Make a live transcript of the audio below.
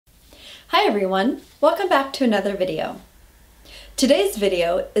Hi everyone, welcome back to another video. Today's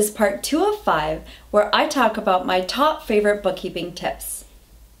video is part 2 of 5 where I talk about my top favorite bookkeeping tips.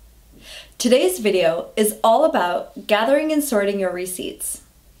 Today's video is all about gathering and sorting your receipts.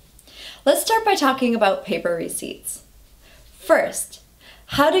 Let's start by talking about paper receipts. First,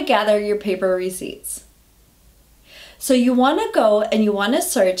 how to gather your paper receipts. So you want to go and you want to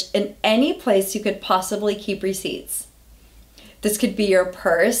search in any place you could possibly keep receipts. This could be your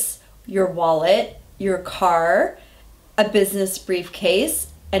purse, your wallet, your car, a business briefcase,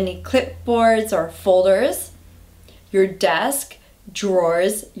 any clipboards or folders, your desk,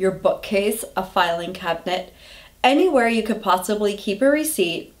 drawers, your bookcase, a filing cabinet, anywhere you could possibly keep a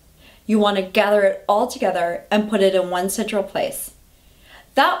receipt. You want to gather it all together and put it in one central place.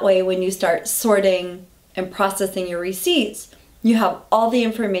 That way, when you start sorting and processing your receipts, you have all the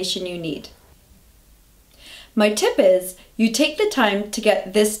information you need. My tip is you take the time to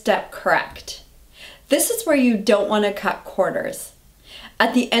get this step correct. This is where you don't want to cut corners.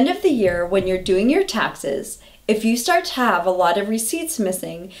 At the end of the year, when you're doing your taxes, if you start to have a lot of receipts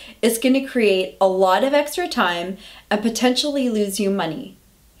missing, it's going to create a lot of extra time and potentially lose you money.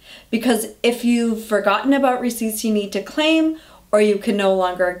 Because if you've forgotten about receipts you need to claim, or you can no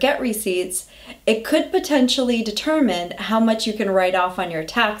longer get receipts, it could potentially determine how much you can write off on your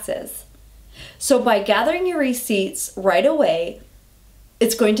taxes. So by gathering your receipts right away,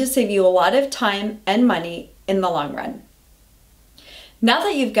 it's going to save you a lot of time and money in the long run. Now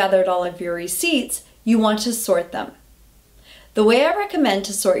that you've gathered all of your receipts, you want to sort them. The way I recommend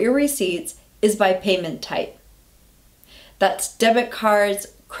to sort your receipts is by payment type. That's debit cards,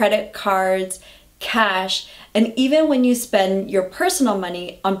 credit cards, cash, and even when you spend your personal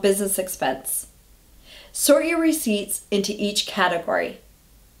money on business expense. Sort your receipts into each category.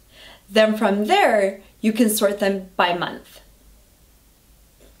 Then from there, you can sort them by month.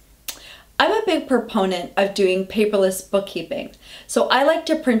 I'm a big proponent of doing paperless bookkeeping, so I like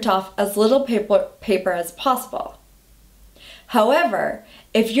to print off as little paper as possible. However,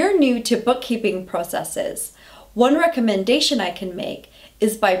 if you're new to bookkeeping processes, one recommendation I can make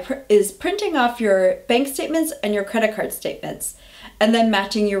is printing off your bank statements and your credit card statements, and then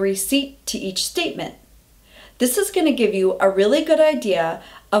matching your receipt to each statement. This is going to give you a really good idea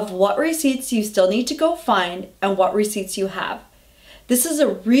of what receipts you still need to go find and what receipts you have. This is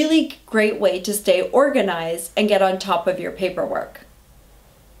a really great way to stay organized and get on top of your paperwork.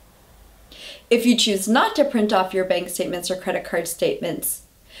 If you choose not to print off your bank statements or credit card statements,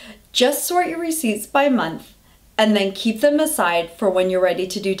 just sort your receipts by month and then keep them aside for when you're ready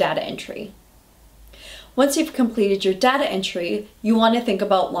to do data entry. Once you've completed your data entry, you want to think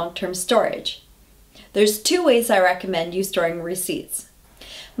about long-term storage. There's 2 ways I recommend you storing receipts.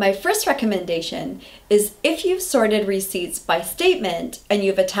 My first recommendation is if you've sorted receipts by statement and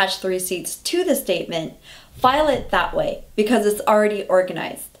you've attached the receipts to the statement, file it that way because it's already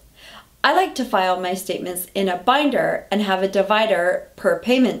organized. I like to file my statements in a binder and have a divider per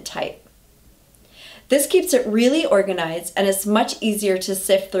payment type. This keeps it really organized and it's much easier to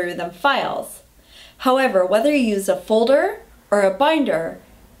sift through than files. However, whether you use a folder or a binder,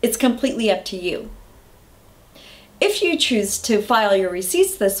 it's completely up to you. If you choose to file your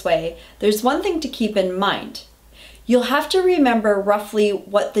receipts this way, there's one thing to keep in mind. You'll have to remember roughly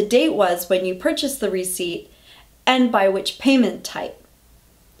what the date was when you purchased the receipt and by which payment type.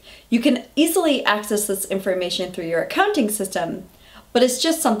 You can easily access this information through your accounting system, but it's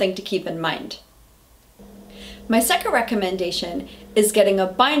just something to keep in mind. My second recommendation is getting a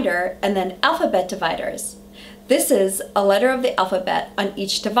binder and then alphabet dividers. This is a letter of the alphabet on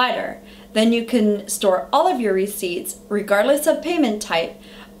each divider. Then you can store all of your receipts, regardless of payment type,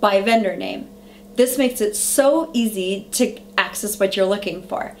 by vendor name. This makes it so easy to access what you're looking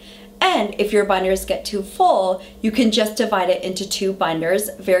for. And if your binders get too full, you can just divide it into 2 binders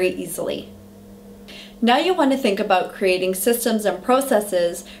very easily. Now you want to think about creating systems and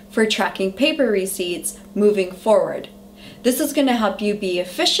processes for tracking paper receipts moving forward. This is going to help you be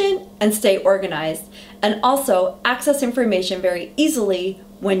efficient and stay organized, and also access information very easily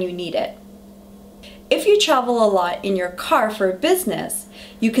when you need it. If you travel a lot in your car for business,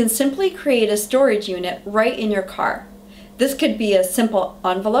 you can simply create a storage unit right in your car. This could be a simple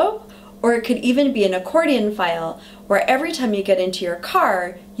envelope, or it could even be an accordion file where every time you get into your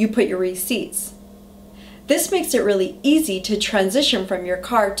car, you put your receipts. This makes it really easy to transition from your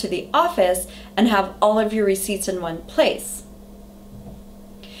car to the office and have all of your receipts in one place.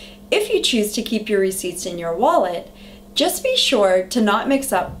 If you choose to keep your receipts in your wallet, just be sure to not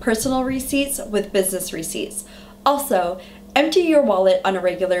mix up personal receipts with business receipts. Also, empty your wallet on a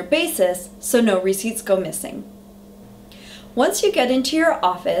regular basis so no receipts go missing. Once you get into your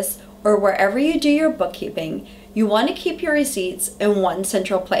office or wherever you do your bookkeeping, you want to keep your receipts in one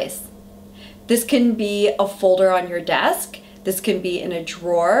central place. This can be a folder on your desk. This can be in a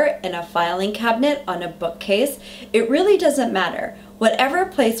drawer, in a filing cabinet, on a bookcase. It really doesn't matter. Whatever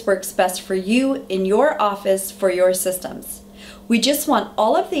place works best for you in your office for your systems. We just want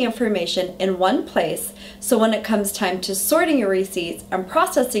all of the information in one place, so when it comes time to sorting your receipts and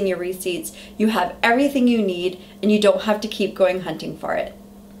processing your receipts, you have everything you need and you don't have to keep going hunting for it.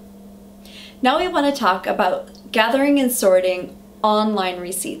 Now we want to talk about gathering and sorting online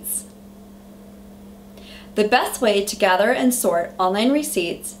receipts. The best way to gather and sort online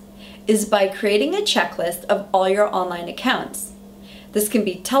receipts is by creating a checklist of all your online accounts. This can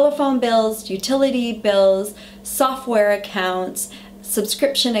be telephone bills, utility bills, software accounts,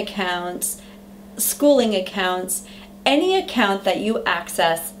 subscription accounts, schooling accounts, any account that you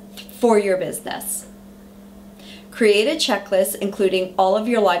access for your business. Create a checklist including all of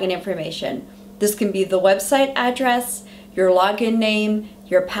your login information. This can be the website address, your login name,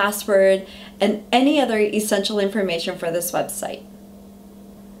 your password, and any other essential information for this website.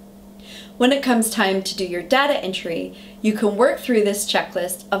 When it comes time to do your data entry, you can work through this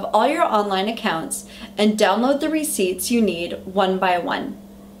checklist of all your online accounts and download the receipts you need one by one.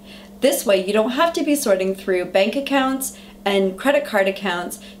 This way you don't have to be sorting through bank accounts and credit card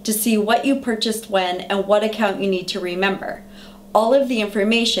accounts to see what you purchased when and what account you need to remember. All of the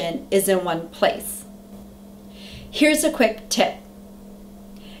information is in one place. Here's a quick tip.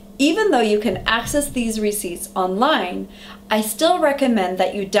 Even though you can access these receipts online, I still recommend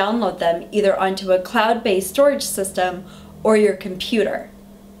that you download them either onto a cloud-based storage system or your computer.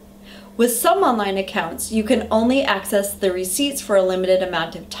 With some online accounts, you can only access the receipts for a limited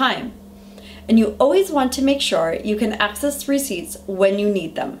amount of time, and you always want to make sure you can access receipts when you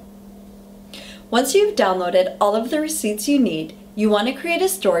need them. Once you've downloaded all of the receipts you need, you want to create a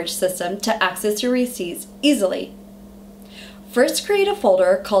storage system to access your receipts easily. First, create a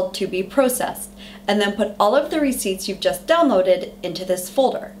folder called To Be Processed, and then put all of the receipts you've just downloaded into this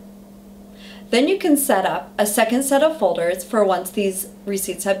folder. Then you can set up a second set of folders for once these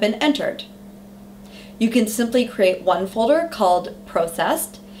receipts have been entered. You can simply create one folder called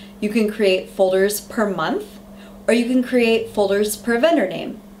Processed. You can create folders per month, or you can create folders per vendor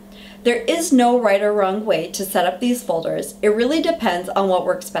name. There is no right or wrong way to set up these folders. It really depends on what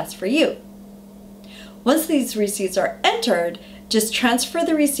works best for you. Once these receipts are entered, just transfer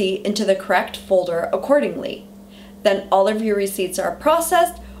the receipt into the correct folder accordingly. Then all of your receipts are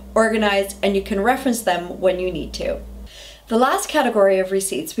processed, organized, and you can reference them when you need to. The last category of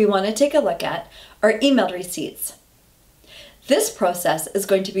receipts we want to take a look at are emailed receipts. This process is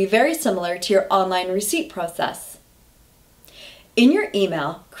going to be very similar to your online receipt process. In your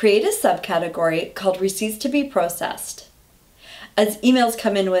email, create a subcategory called Receipts to be Processed. As emails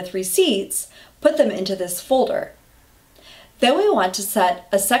come in with receipts, put them into this folder. Then we want to set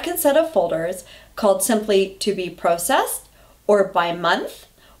a second set of folders called simply To Be Processed, or by month,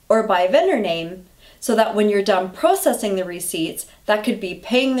 or by vendor name, so that when you're done processing the receipts, that could be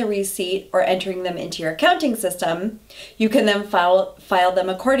paying the receipt or entering them into your accounting system, you can then file them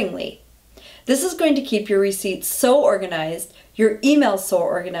accordingly. This is going to keep your receipts so organized, your emails so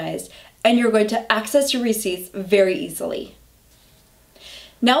organized, and you're going to access your receipts very easily.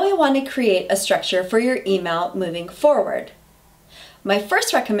 Now we want to create a structure for your email moving forward. My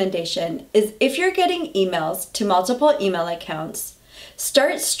first recommendation is if you're getting emails to multiple email accounts,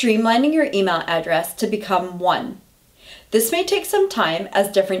 start streamlining your email address to become one. This may take some time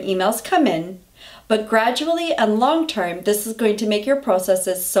as different emails come in, but gradually and long term, this is going to make your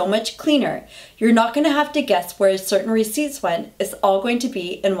processes so much cleaner. You're not going to have to guess where certain receipts went. It's all going to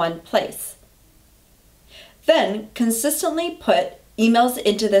be in one place. Then consistently put emails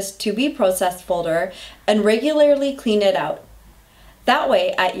into this To Be Processed folder and regularly clean it out. That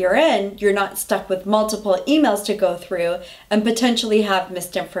way, at your end, you're not stuck with multiple emails to go through and potentially have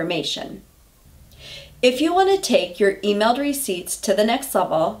missed information. If you want to take your emailed receipts to the next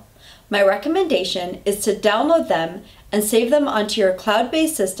level, my recommendation is to download them and save them onto your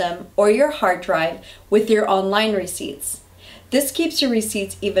cloud-based system or your hard drive with your online receipts. This keeps your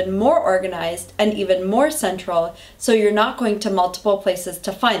receipts even more organized and even more central, so you're not going to multiple places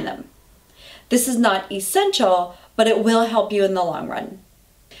to find them. This is not essential, but it will help you in the long run.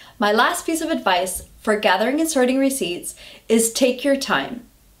 My last piece of advice for gathering and sorting receipts is take your time.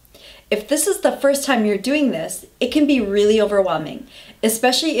 If this is the first time you're doing this, it can be really overwhelming,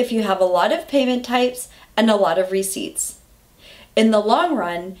 especially if you have a lot of payment types and a lot of receipts. In the long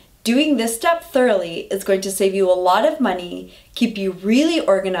run, doing this step thoroughly is going to save you a lot of money, keep you really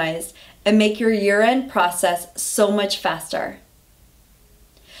organized, and make your year-end process so much faster.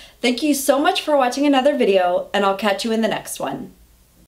 Thank you so much for watching another video, and I'll catch you in the next one.